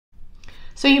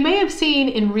So you may have seen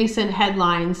in recent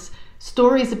headlines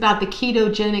stories about the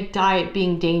ketogenic diet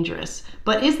being dangerous,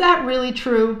 but is that really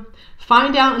true?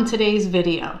 Find out in today's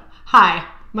video. Hi,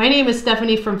 my name is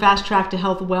Stephanie from Fast Track to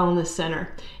Health Wellness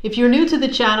Center. If you're new to the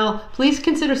channel, please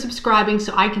consider subscribing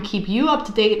so I can keep you up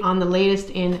to date on the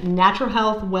latest in natural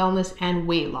health, wellness, and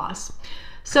weight loss.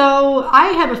 So I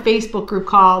have a Facebook group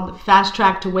called Fast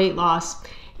Track to Weight Loss,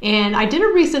 and I did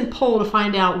a recent poll to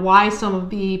find out why some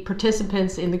of the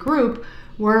participants in the group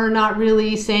were not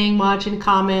really saying much in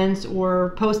comments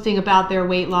or posting about their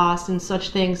weight loss and such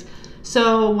things.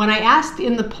 So when I asked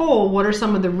in the poll what are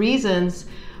some of the reasons,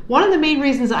 one of the main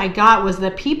reasons I got was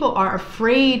that people are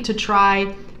afraid to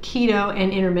try keto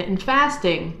and intermittent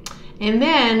fasting. And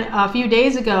then a few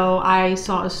days ago, I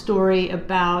saw a story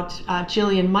about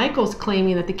Jillian Michaels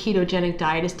claiming that the ketogenic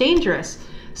diet is dangerous.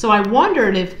 So I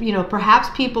wondered if, perhaps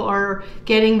people are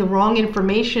getting the wrong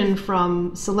information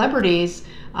from celebrities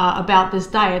about this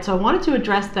diet. So I wanted to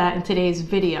address that in today's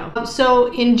video.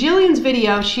 So in Jillian's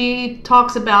video, she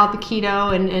talks about the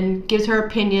keto and gives her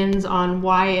opinions on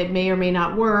why it may or may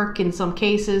not work in some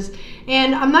cases.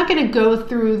 And I'm not going to go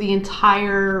through the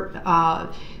entire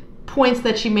points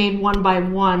that she made one by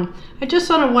one. I just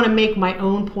sort of want to make my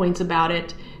own points about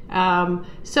it. One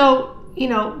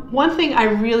thing I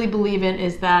really believe in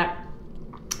is that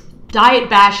diet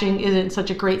bashing isn't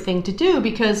such a great thing to do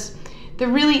because there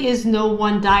really is no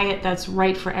one diet that's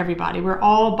right for everybody. We're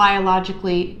all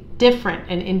biologically different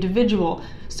and individual.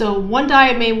 So one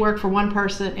diet may work for one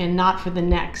person and not for the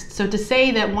next. So to say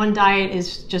that one diet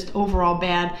is just overall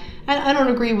bad, I don't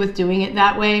agree with doing it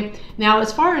that way. Now,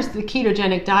 as far as the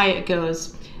ketogenic diet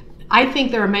goes, I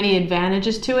think there are many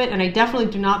advantages to it, and I definitely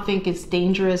do not think it's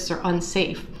dangerous or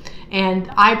unsafe.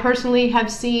 And I personally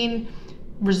have seen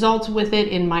results with it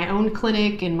in my own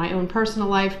clinic, in my own personal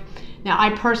life. Now,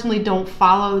 I personally don't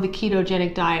follow the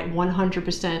ketogenic diet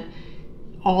 100%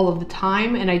 all of the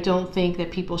time, and I don't think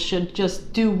that people should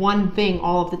just do one thing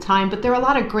all of the time, but there are a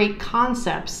lot of great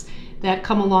concepts that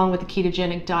come along with the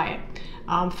ketogenic diet.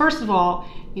 First of all,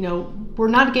 we're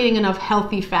not getting enough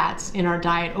healthy fats in our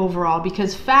diet overall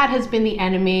because fat has been the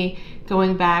enemy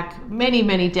going back many,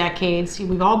 many decades.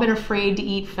 We've all been afraid to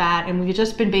eat fat, and we've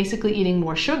just been basically eating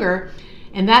more sugar.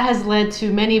 And that has led to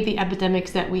many of the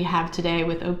epidemics that we have today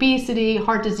with obesity,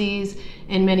 heart disease,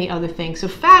 and many other things. So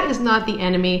fat is not the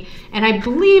enemy, and I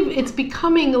believe it's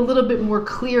becoming a little bit more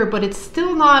clear, but it's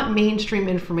still not mainstream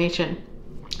information.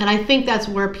 And I think that's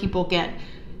where people get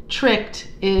tricked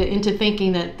into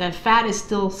thinking that fat is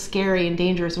still scary and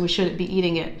dangerous and we shouldn't be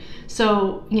eating it.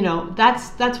 So,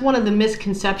 that's one of the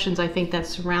misconceptions I think that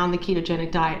surround the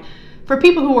ketogenic diet. For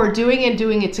people who are doing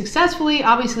it successfully,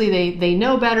 obviously they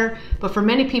know better, but for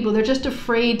many people, they're just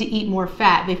afraid to eat more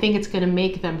fat. They think it's going to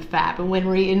make them fat, but when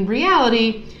in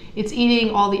reality, it's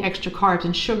eating all the extra carbs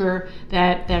and sugar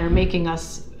that are making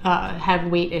us have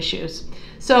weight issues.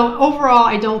 So overall,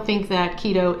 I don't think that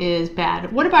keto is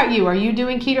bad. What about you? Are you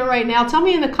doing keto right now? Tell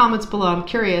me in the comments below. I'm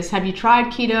curious. Have you tried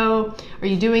keto? Are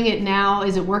you doing it now?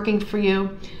 Is it working for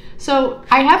you? So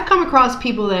I have come across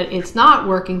people that it's not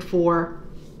working for,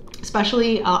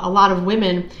 especially a lot of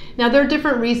women. Now, there are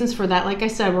different reasons for that. Like I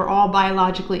said, we're all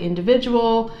biologically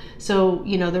individual. So,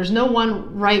 there's no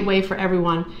one right way for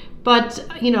everyone. But,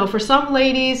 for some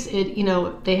ladies,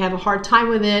 they have a hard time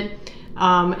with it.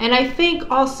 And I think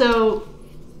also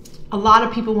a lot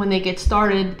of people, when they get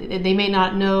started, they may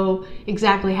not know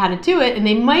exactly how to do it. And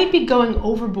they might be going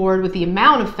overboard with the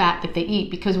amount of fat that they eat.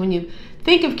 Because when you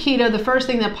think of keto, the first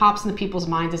thing that pops into people's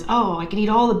minds is, oh, I can eat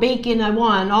all the bacon I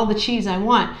want, all the cheese I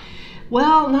want.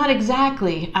 Well, not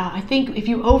exactly. I think if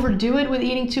you overdo it with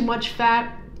eating too much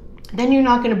fat, then you're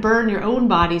not going to burn your own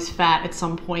body's fat at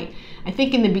some point. I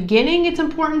think in the beginning, it's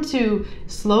important to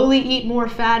slowly eat more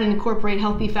fat and incorporate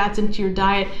healthy fats into your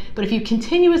diet. But if you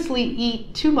continuously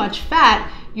eat too much fat,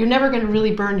 you're never going to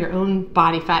really burn your own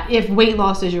body fat if weight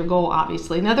loss is your goal,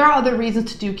 obviously. Now, there are other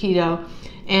reasons to do keto.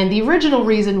 And the original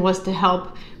reason was to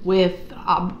help with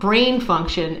brain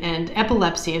function and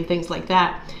epilepsy and things like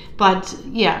that. But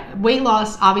yeah, weight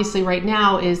loss obviously right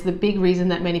now is the big reason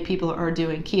that many people are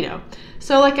doing keto.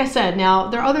 So like I said, now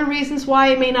there are other reasons why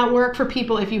it may not work for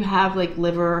people if you have like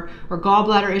liver or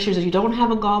gallbladder issues, or you don't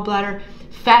have a gallbladder.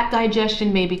 Fat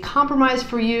digestion may be compromised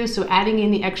for you, so adding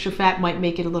in the extra fat might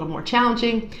make it a little more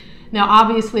challenging. Now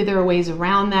obviously there are ways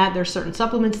around that. There are certain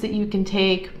supplements that you can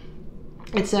take,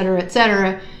 etc.,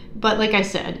 etc. But like I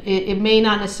said, it may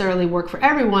not necessarily work for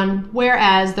everyone,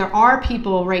 whereas there are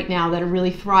people right now that are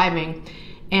really thriving.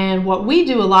 And what we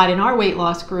do a lot in our weight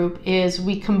loss group is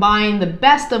we combine the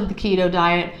best of the keto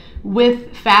diet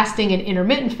with fasting and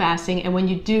intermittent fasting. And when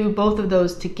you do both of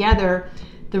those together,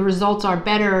 the results are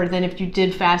better than if you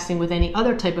did fasting with any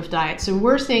other type of diet. So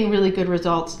we're seeing really good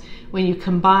results when you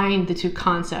combine the two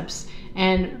concepts.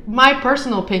 And my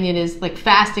personal opinion is like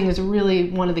fasting is really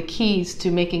one of the keys to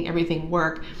making everything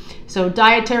work. So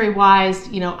dietary wise,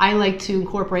 I like to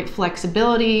incorporate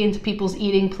flexibility into people's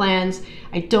eating plans.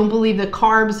 I don't believe that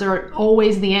carbs are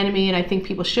always the enemy, and I think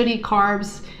people should eat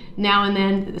carbs now and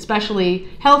then, especially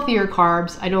healthier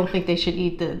carbs. I don't think they should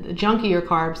eat the junkier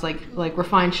carbs like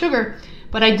refined sugar,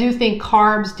 but I do think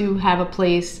carbs do have a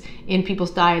place in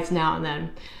people's diets now and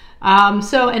then.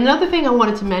 So another thing I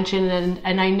wanted to mention,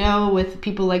 and I know with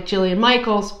people like Jillian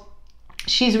Michaels,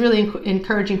 she's really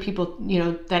encouraging people,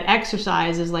 that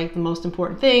exercise is like the most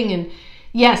important thing. And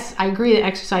yes, I agree that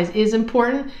exercise is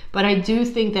important, but I do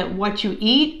think that what you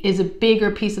eat is a bigger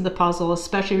piece of the puzzle,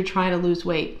 especially if you're trying to lose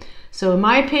weight. So in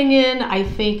my opinion, I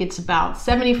think it's about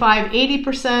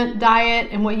 75-80% diet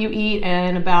and what you eat,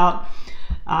 and about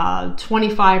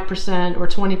 25% or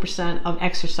 20% of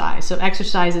exercise. So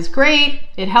exercise is great,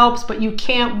 it helps, but you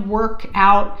can't work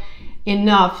out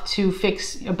enough to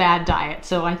fix a bad diet.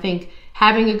 So I think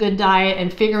having a good diet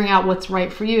and figuring out what's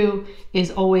right for you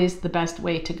is always the best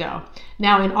way to go.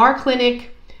 Now in our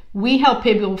clinic, we help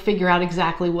people figure out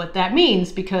exactly what that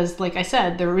means, because like I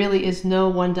said, there really is no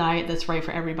one diet that's right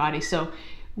for everybody. So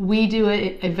we do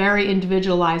a very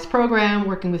individualized program,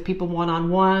 working with people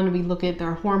one-on-one. We look at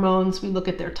their hormones, we look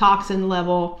at their toxin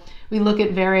level, we look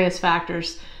at various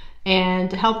factors, and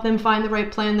to help them find the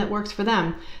right plan that works for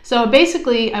them. So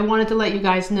basically, I wanted to let you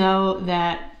guys know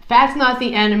that fat's not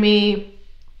the enemy,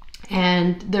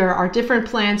 and there are different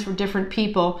plans for different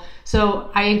people.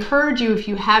 So I encourage you, if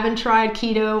you haven't tried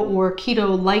keto or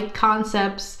keto-like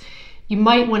concepts, you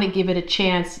might want to give it a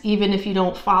chance, even if you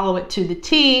don't follow it to the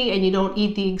T and you don't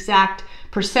eat the exact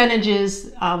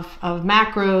percentages of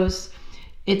macros.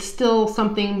 It's still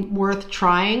something worth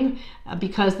trying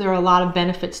because there are a lot of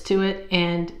benefits to it,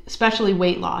 and especially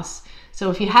weight loss. So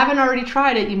if you haven't already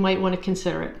tried it, you might want to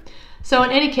consider it. So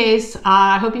in any case,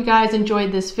 I hope you guys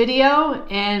enjoyed this video,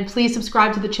 and please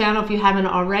subscribe to the channel if you haven't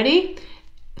already.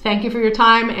 Thank you for your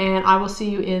time, and I will see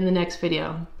you in the next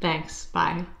video. Thanks.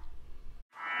 Bye.